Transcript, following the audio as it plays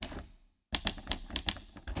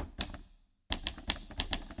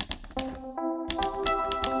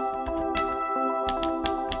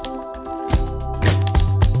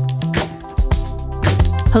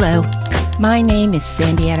Hello, my name is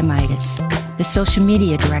Sandy Adamitis, the social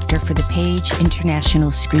media director for the Page International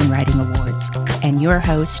Screenwriting Awards, and your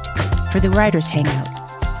host for the Writers Hangout,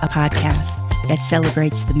 a podcast that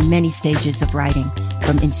celebrates the many stages of writing,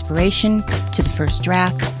 from inspiration to the first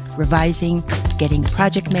draft, revising, getting a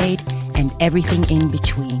project made, and everything in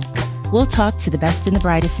between. We'll talk to the best and the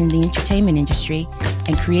brightest in the entertainment industry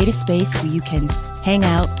and create a space where you can hang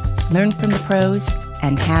out, learn from the pros,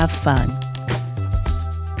 and have fun.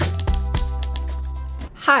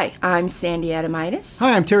 Hi, I'm Sandy Adamitis.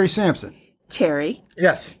 Hi, I'm Terry Sampson. Terry.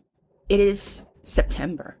 Yes. It is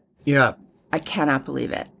September. Yeah. I cannot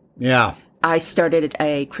believe it. Yeah. I started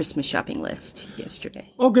a Christmas shopping list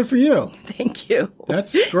yesterday. Oh, good for you. Thank you.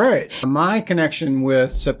 That's great. My connection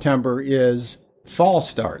with September is fall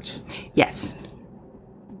starts. Yes.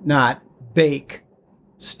 Not bake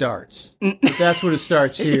starts. But that's what it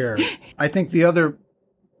starts here. I think the other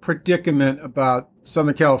predicament about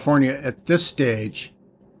Southern California at this stage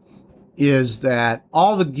is that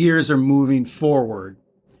all the gears are moving forward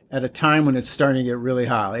at a time when it's starting to get really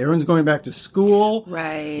hot. Everyone's going back to school.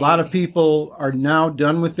 Right. A lot of people are now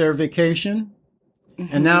done with their vacation.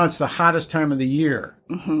 Mm-hmm. And now it's the hottest time of the year.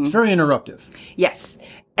 Mm-hmm. It's very interruptive. Yes.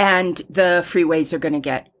 And the freeways are going to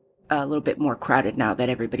get a little bit more crowded now that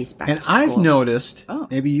everybody's back to school. And I've noticed,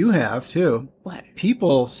 maybe you have too, what?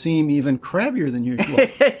 People seem even crabbier than usual.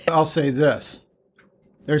 I'll say this.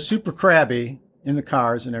 They're super crabby in the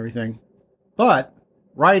cars and everything. But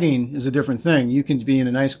writing is a different thing. You can be in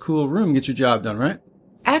a nice, cool room and get your job done, right?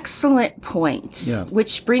 Excellent point. Yeah.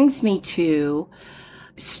 Which brings me to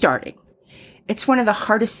starting. It's one of the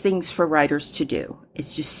hardest things for writers to do,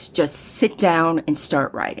 is just sit down and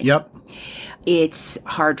start writing. Yep. It's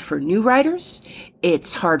hard for new writers.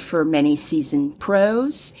 It's hard for many seasoned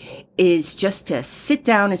pros, is just to sit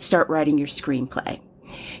down and start writing your screenplay.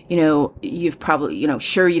 You know, you've probably,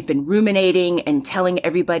 sure, you've been ruminating and telling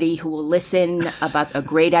everybody who will listen about a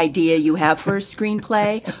great idea you have for a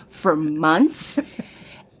screenplay for months,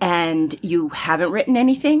 and you haven't written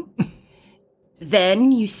anything.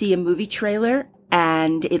 Then you see a movie trailer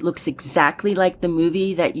and it looks exactly like the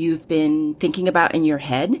movie that you've been thinking about in your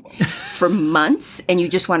head for months, and you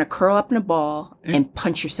just want to curl up in a ball and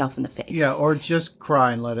punch yourself in the face. Yeah, or just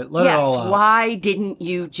cry and let it all out. Yes, why didn't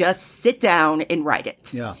you just sit down and write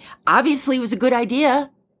it? Yeah. Obviously, it was a good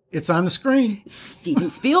idea. It's on the screen. Steven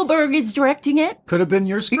Spielberg is directing it. Could have been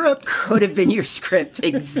your script. Could have been your script,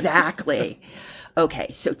 exactly. Okay,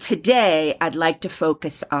 so today I'd like to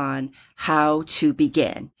focus on how to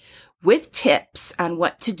begin, with tips on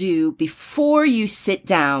what to do before you sit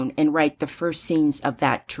down and write the first scenes of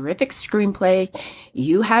that terrific screenplay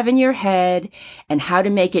you have in your head, and how to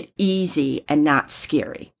make it easy and not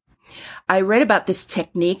scary. I read about this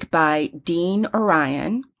technique by Dean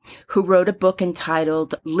Orion, who wrote a book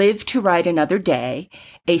entitled Live to Write Another Day,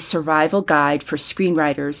 a survival guide for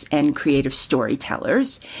screenwriters and creative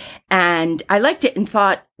storytellers. And I liked it and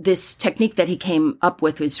thought this technique that he came up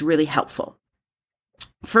with was really helpful.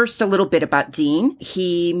 First, a little bit about Dean.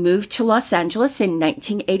 He moved to Los Angeles in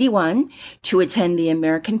 1981 to attend the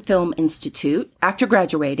American Film Institute. After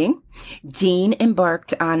graduating, Dean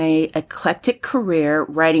embarked on an eclectic career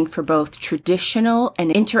writing for both traditional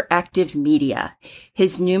and interactive media.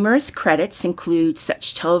 His numerous credits include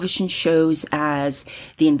such television shows as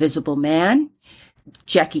The Invisible Man,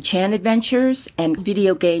 Jackie Chan Adventures, and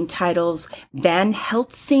video game titles Van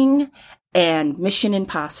Helsing and Mission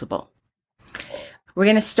Impossible. We're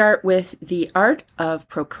going to start with the art of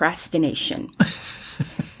procrastination.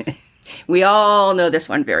 We all know this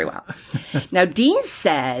one very well. Now, Dean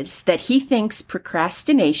says that he thinks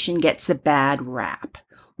procrastination gets a bad rap.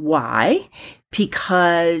 Why?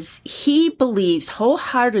 Because he believes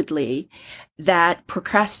wholeheartedly that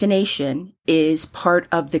procrastination is part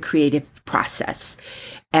of the creative process,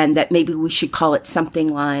 and that maybe we should call it something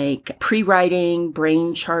like pre-writing,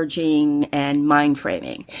 brain charging, and mind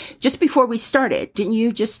framing. Just before we started, didn't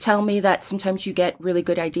you just tell me that sometimes you get really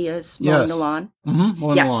good ideas mowing the lawn? Mm-hmm.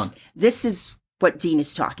 Mowing the lawn. This is what Dean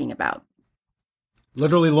is talking about.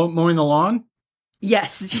 Literally mowing the lawn?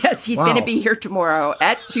 Yes. He's going to be here tomorrow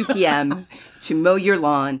at 2 p.m. to mow your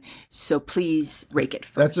lawn. So please rake it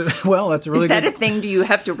first. That's a really Is that a thing? Do you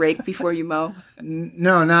have to rake before you mow?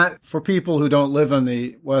 No, not for people who don't live on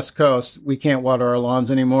the West Coast. We can't water our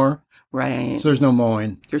lawns anymore. Right. So there's no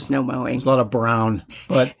mowing. There's no mowing. There's a lot of brown,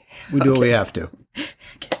 but we do what we have to.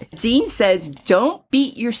 Okay. Dean says, don't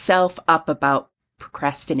beat yourself up about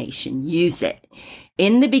procrastination. Use it.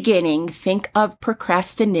 In the beginning, think of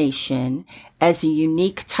procrastination as a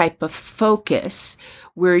unique type of focus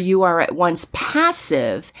where you are at once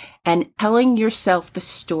passive and telling yourself the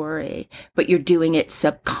story, but you're doing it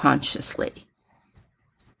subconsciously.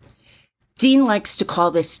 Dean likes to call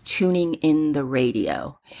this tuning in the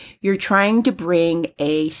radio. You're trying to bring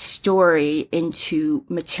a story into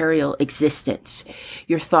material existence.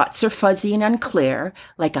 Your thoughts are fuzzy and unclear,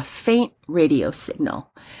 like a faint radio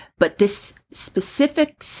signal. But this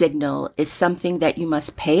specific signal is something that you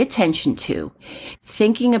must pay attention to.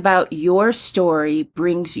 Thinking about your story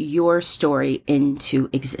brings your story into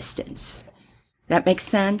existence. That makes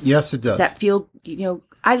sense? Yes, it does. Does that feel,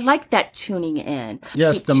 I like that tuning in.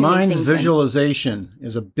 Yes, the mind's visualization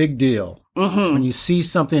is a big deal. Mm-hmm. When you see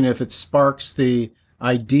something, if it sparks the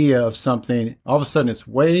idea of something, all of a sudden it's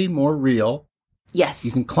way more real. Yes.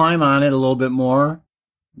 You can climb on it a little bit more.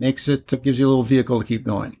 Gives you a little vehicle to keep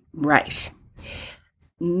going. Right.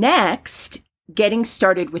 Next, getting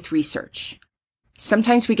started with research.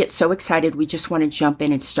 Sometimes we get so excited we just want to jump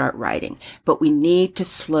in and start writing, but we need to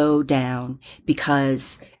slow down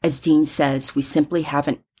because, as Dean says, we simply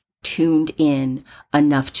haven't tuned in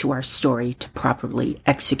enough to our story to properly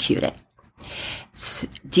execute it.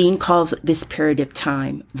 Dean calls this period of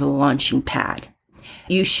time the launching pad.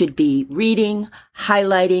 You should be reading,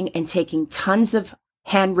 highlighting, and taking tons of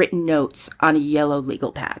handwritten notes on a yellow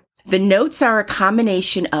legal pad. The notes are a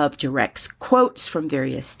combination of direct quotes from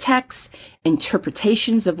various texts,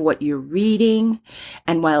 interpretations of what you're reading,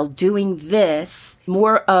 and while doing this,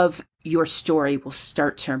 more of your story will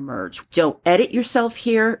start to emerge. Don't edit yourself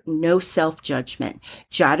here, no self-judgment.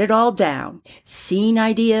 Jot it all down. Scene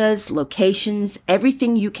ideas, locations,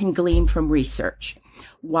 everything you can glean from research.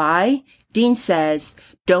 Why? Dean says,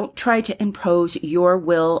 don't try to impose your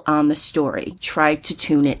will on the story. Try to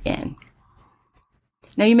tune it in.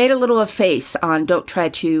 Now, you made a little face on don't try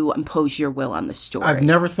to impose your will on the story. I've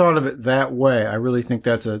never thought of it that way. I really think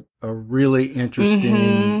that's a really interesting...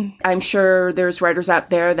 Mm-hmm. I'm sure there's writers out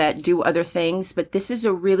there that do other things, but this is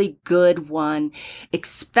a really good one,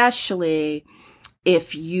 especially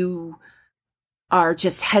if you are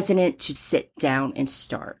just hesitant to sit down and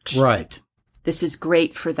start. Right. This is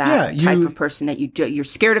great for that type of person that you're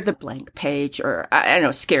scared of the blank page, or I don't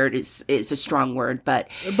know, scared is a strong word, but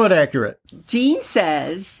accurate. Dean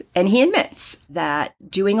says, and he admits that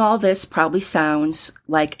doing all this probably sounds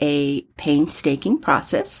like a painstaking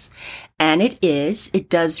process, and it is.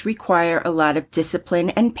 It does require a lot of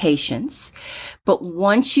discipline and patience, but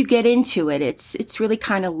once you get into it, it's really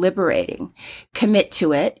kind of liberating. Commit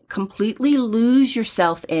to it, completely lose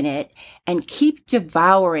yourself in it, and keep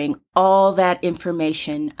devouring all that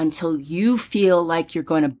information until you feel like you're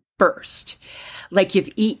going to burst. Like you've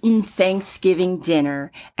eaten Thanksgiving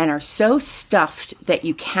dinner and are so stuffed that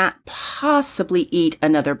you can't possibly eat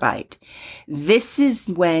another bite. This is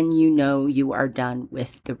when you know you are done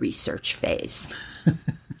with the research phase.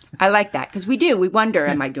 I like that because we wonder,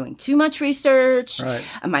 am I doing too much research? Right.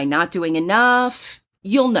 Am I not doing enough?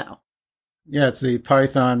 You'll know. Yeah, it's the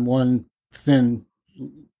Python one thin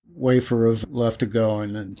wafer of left to go,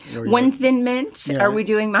 and then one thin mint. Yeah. Are we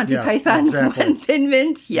doing Monty Python? Exactly. One thin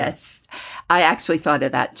mint. Yes, I actually thought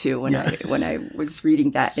of that too when I was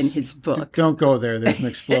reading that in his book. Don't go there. There's an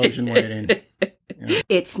explosion waiting. Yeah.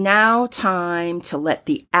 It's now time to let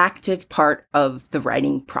the active part of the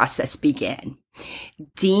writing process begin.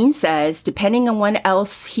 Dean says, depending on what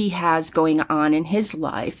else he has going on in his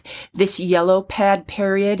life, this yellow pad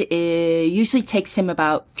period usually takes him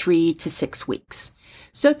about 3 to 6 weeks.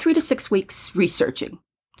 So 3 to 6 weeks researching.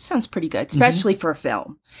 Sounds pretty good, especially for a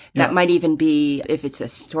film. That might even be, if it's a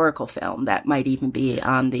historical film, that might even be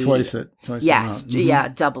on the... Twice yes,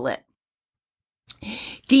 double it.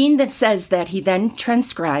 Dean that says that he then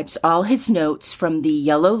transcribes all his notes from the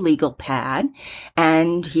yellow legal pad,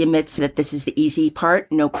 and he admits that this is the easy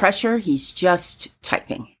part, no pressure, he's just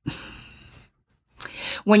typing.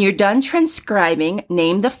 When you're done transcribing,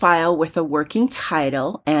 name the file with a working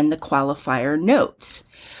title and the qualifier notes.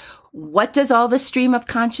 What does all the stream of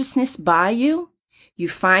consciousness buy you? You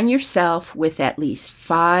find yourself with at least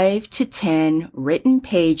 5 to 10 written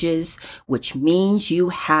pages, which means you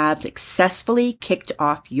have successfully kicked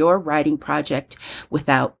off your writing project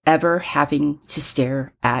without ever having to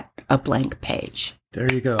stare at a blank page.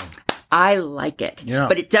 There you go. I like it. Yeah.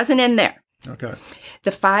 But it doesn't end there. Okay. The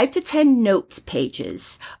 5 to 10 notes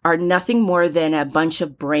pages are nothing more than a bunch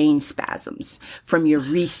of brain spasms from your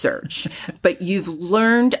research, but you've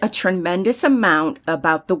learned a tremendous amount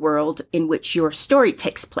about the world in which your story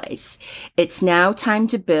takes place. It's now time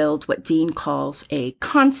to build what Dean calls a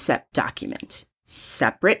concept document.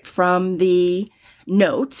 Separate from the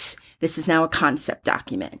notes, This is now a concept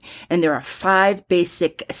document. And there are 5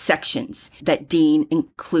 basic sections that Dean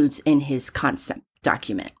includes in his concept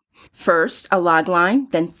document. First, a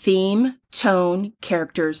logline, then theme, tone,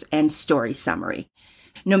 characters, and story summary.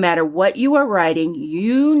 No matter what you are writing,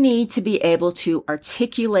 you need to be able to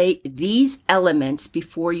articulate these elements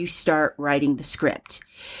before you start writing the script.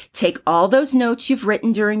 Take all those notes you've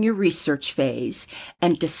written during your research phase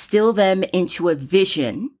and distill them into a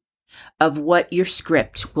vision of what your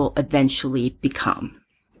script will eventually become.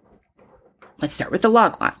 Let's start with the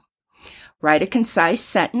logline. Write a concise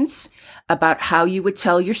sentence about how you would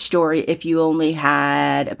tell your story if you only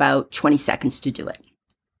had about 20 seconds to do it.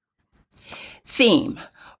 Theme.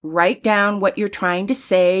 Write down what you're trying to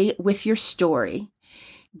say with your story.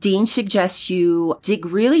 Dean suggests you dig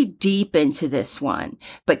really deep into this one,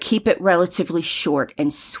 but keep it relatively short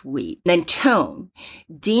and sweet. Then tone.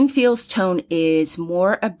 Dean feels tone is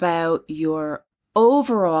more about your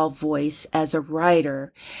overall voice as a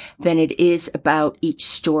writer than it is about each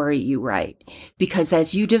story you write. Because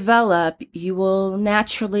as you develop, you will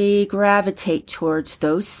naturally gravitate towards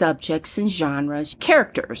those subjects and genres.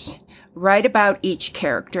 Characters. Write about each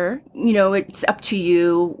character. You know, it's up to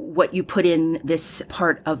you what you put in this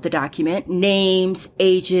part of the document. Names,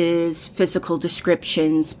 ages, physical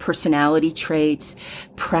descriptions, personality traits,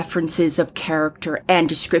 preferences of character, and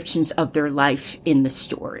descriptions of their life in the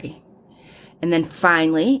story. And then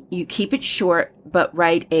finally, you keep it short, but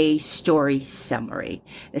write a story summary.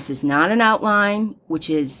 This is not an outline, which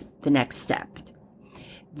is the next step.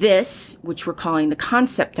 This, which we're calling the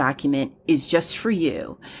concept document, is just for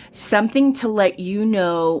you. Something to let you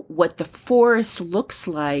know what the forest looks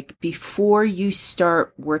like before you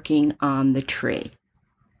start working on the tree.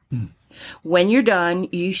 When you're done,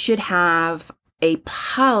 you should have a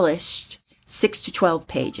polished 6 to 12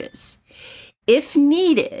 pages. If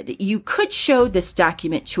needed, you could show this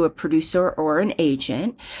document to a producer or an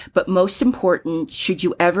agent, but most important, should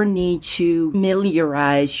you ever need to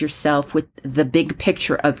familiarize yourself with the big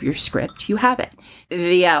picture of your script, you have it,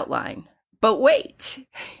 the outline. But wait,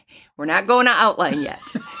 we're not going to outline yet.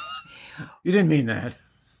 You didn't mean that.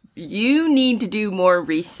 You need to do more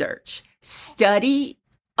research. Study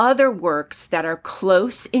other works that are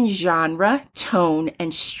close in genre, tone,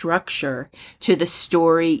 and structure to the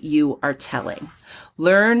story you are telling.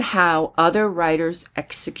 Learn how other writers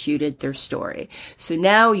executed their story. So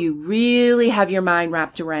now you really have your mind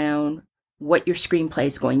wrapped around what your screenplay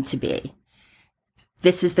is going to be.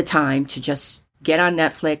 This is the time to just get on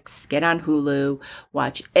Netflix, get on Hulu,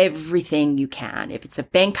 watch everything you can. If it's a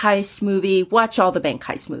bank heist movie, watch all the bank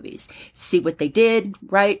heist movies. See what they did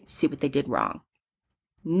right, see what they did wrong.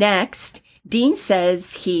 Next, Dean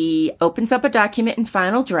says he opens up a document in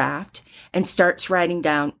Final Draft and starts writing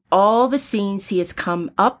down all the scenes he has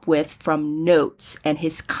come up with from notes and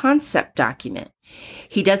his concept document.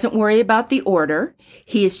 He doesn't worry about the order.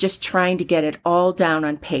 He is just trying to get it all down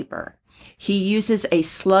on paper. He uses a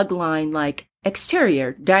slug line like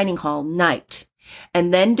exterior, dining hall, night,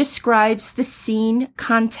 and then describes the scene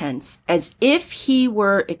contents as if he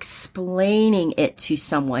were explaining it to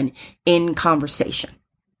someone in conversation.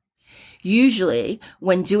 Usually,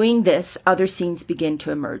 when doing this, other scenes begin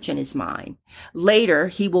to emerge in his mind. Later,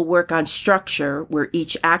 he will work on structure where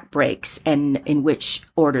each act breaks and in which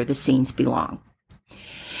order the scenes belong.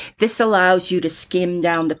 This allows you to skim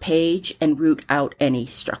down the page and root out any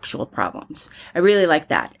structural problems. I really like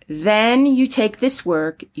that. Then you take this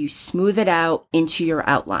work, you smooth it out into your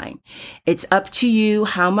outline. It's up to you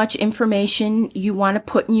how much information you want to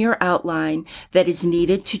put in your outline that is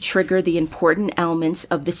needed to trigger the important elements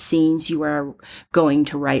of the scenes you are going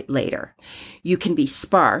to write later. You can be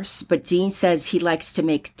sparse, but Dean says he likes to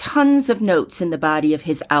make tons of notes in the body of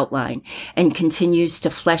his outline and continues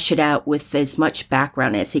to flesh it out with as much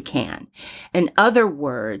background as he can. In other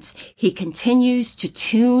words, he continues to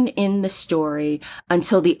tune in the story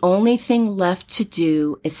until the only thing left to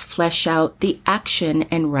do is flesh out the action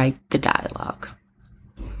and write the dialogue.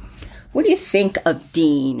 What do you think of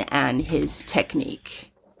Dean and his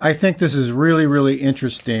technique? I think this is really, really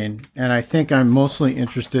interesting, and I think I'm mostly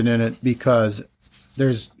interested in it because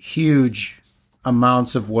there's huge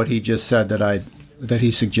amounts of what he just said that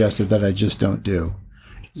he suggested that I just don't do.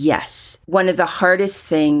 Yes. One of the hardest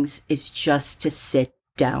things is just to sit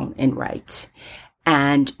down and write.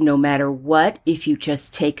 And no matter what, if you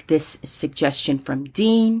just take this suggestion from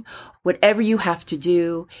Dean, whatever you have to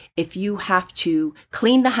do, if you have to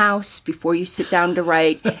clean the house before you sit down to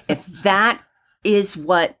write, if that is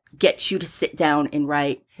what gets you to sit down and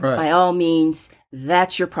write, by all means,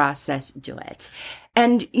 That's your process. Do it.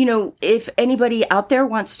 And, if anybody out there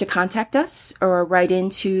wants to contact us or write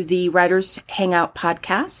into the Writers Hangout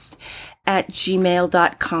podcast at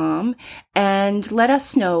gmail.com and let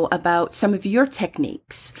us know about some of your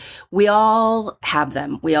techniques. We all have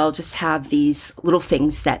them. We all just have these little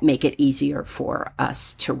things that make it easier for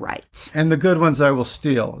us to write. And the good ones I will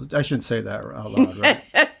steal. I shouldn't say that out loud, right?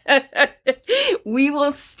 We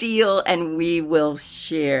will steal and we will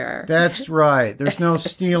share. That's right. There's no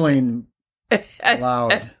stealing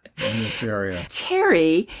allowed in this area.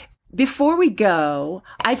 Terry, before we go,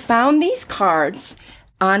 I found these cards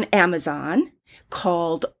on Amazon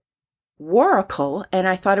called Waracle, and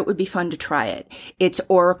I thought it would be fun to try it. It's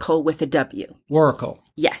Oracle with a W. Waracle.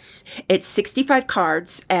 Yes. It's 65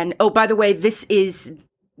 cards. And oh, by the way, this is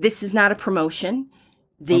not a promotion.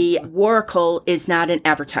 The Waracle is not an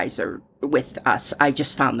advertiser with us. I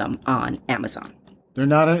just found them on Amazon.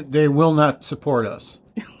 They will not support us.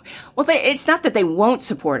 Well, it's not that they won't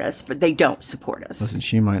support us, but they don't support us. Listen,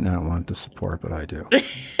 she might not want the support, but I do.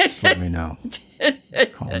 Just let me know.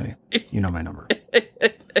 Call me. You know my number.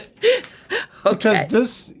 Okay. Because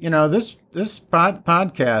this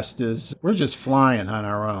podcast is, we're just flying on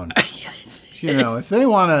our own. Yes. If they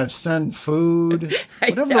want to send food,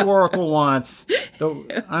 whatever the Oracle wants,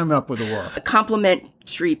 I'm up with the Oracle. A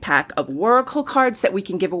complimentary pack of Oracle cards that we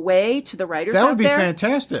can give away to the writers out there. That would be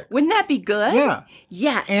fantastic. Wouldn't that be good? Yeah.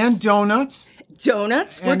 Yes. And donuts.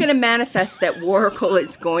 Donuts. We're going to manifest that Waracle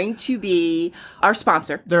is going to be our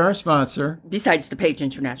sponsor. They're our sponsor. Besides the Page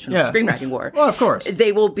International Screenwriting War. Well, of course.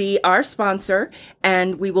 They will be our sponsor,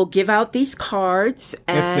 and we will give out these cards.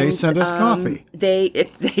 And, if they send us coffee.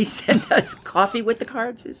 If they send us coffee with the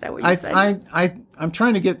cards, is that what you're saying? I'm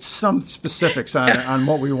trying to get some specifics on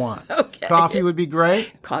what we want. Okay. Coffee would be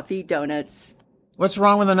great. Coffee, donuts. What's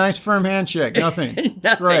wrong with a nice firm handshake? Nothing.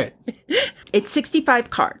 It's great. It's 65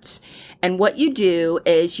 cards. And what you do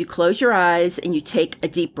is you close your eyes and you take a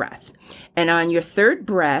deep breath. And on your third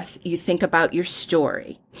breath, you think about your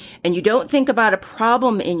story. And you don't think about a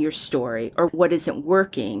problem in your story or what isn't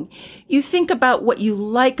working. You think about what you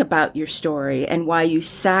like about your story and why you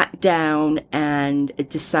sat down and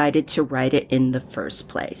decided to write it in the first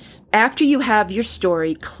place. After you have your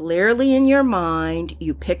story clearly in your mind,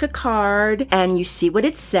 you pick a card and you see what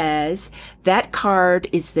it says. That card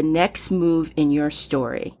is the next move in your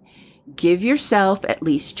story. Give yourself at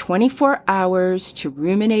least 24 hours to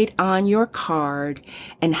ruminate on your card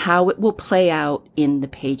and how it will play out in the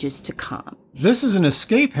pages to come. This is an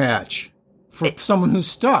escape hatch for someone who's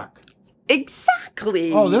stuck.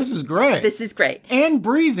 Exactly. Oh, this is great. This is great. And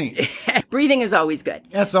breathing. Breathing is always good.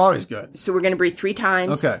 That's always good. So we're going to breathe 3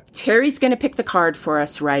 times. Okay. Terry's going to pick the card for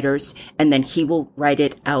us writers, and then he will write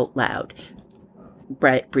it out loud.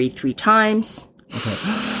 Breathe 3 times.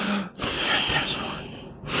 Okay.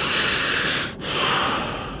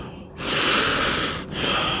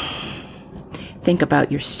 Think about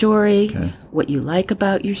your story, what you like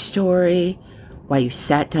about your story, why you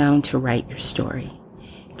sat down to write your story.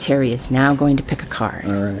 Terry is now going to pick a card.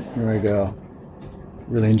 All right, here we go.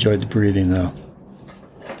 Really enjoyed the breathing, though.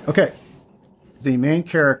 Okay. The main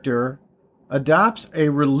character adopts a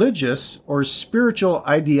religious or spiritual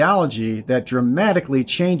ideology that dramatically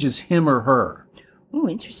changes him or her. Oh,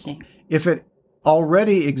 interesting. If it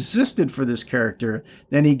already existed for this character,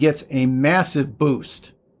 then he gets a massive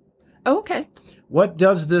boost. Okay. What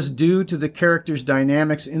does this do to the character's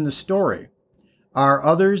dynamics in the story? Are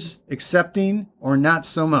others accepting or not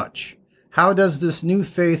so much? How does this new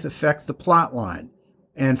faith affect the plot line?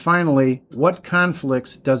 And finally, what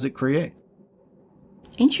conflicts does it create?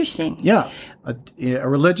 Interesting. Yeah. A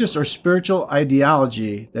religious or spiritual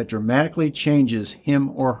ideology that dramatically changes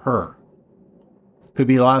him or her. Could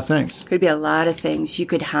be a lot of things. Could be a lot of things. You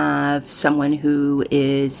could have someone who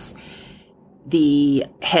is the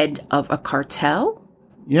head of a cartel.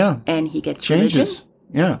 Yeah. And he gets changes.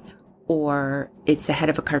 Religion. Yeah. Or it's the head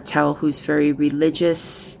of a cartel who's very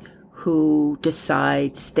religious, who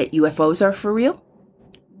decides that UFOs are for real.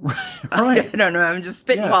 Right. I don't know. I'm just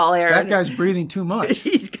spitball here. That guy's breathing too much.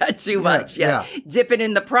 He's got too much. Yeah. Dipping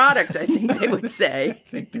in the product, I think they would say. I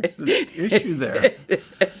think there's an issue there.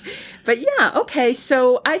 But yeah, okay.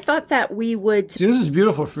 So I thought that we would. See, this is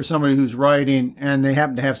beautiful for somebody who's writing and they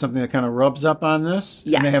happen to have something that kind of rubs up on this.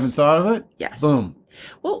 Yes. And they haven't thought of it. Yes. Boom.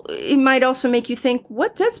 Well, it might also make you think,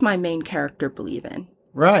 what does my main character believe in?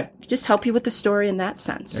 Right. Just help you with the story in that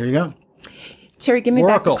sense. There you go. Terry, give me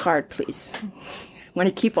Oracle. back the card, please. I want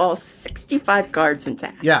to keep all 65 cards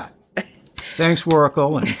intact. Yeah. Thanks,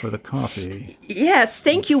 Waracle, and for the coffee. Yes,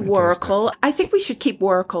 thank you, Waracle. I think we should keep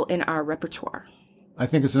Waracle in our repertoire. I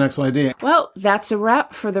think it's an excellent idea. Well, that's a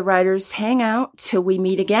wrap for the Writers Hangout. Till we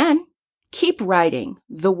meet again, keep writing.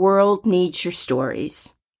 The world needs your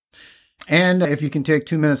stories. And if you can take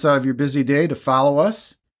 2 minutes out of your busy day to follow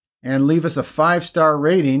us and leave us a 5-star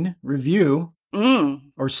rating, review,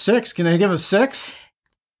 or 6. Can I give a 6?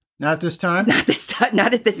 Not at this time? Not this time.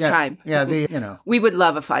 Not at this time. Yeah, we would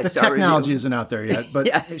love a 5-star the technology review. isn't out there yet,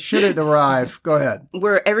 but should it arrive, go ahead.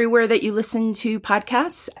 We're everywhere that you listen to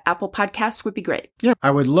podcasts. Apple Podcasts would be great. Yeah,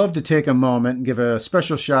 I would love to take a moment and give a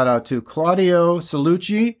special shout out to Claudio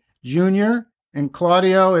Salucci Jr. and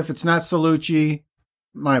Claudio, if it's not Salucci,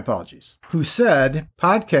 my apologies, who said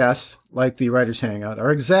podcasts like the Writers Hangout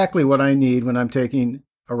are exactly what I need when I'm taking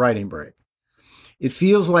a writing break. It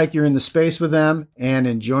feels like you're in the space with them and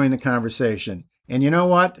enjoying the conversation. And you know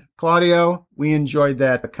what, Claudio? We enjoyed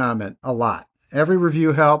that comment a lot. Every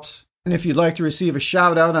review helps. And if you'd like to receive a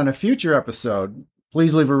shout out on a future episode,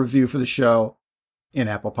 please leave a review for the show in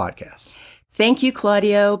Apple Podcasts. Thank you,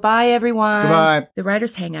 Claudio. Bye, everyone. Goodbye. The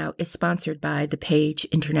Writers Hangout is sponsored by the Page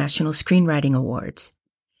International Screenwriting Awards.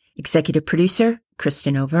 Executive producer,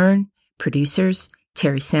 Kristen O'Verne. Producers,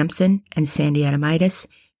 Terry Sampson and Sandy Adamitis.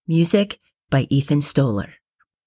 Music by Ethan Stoller.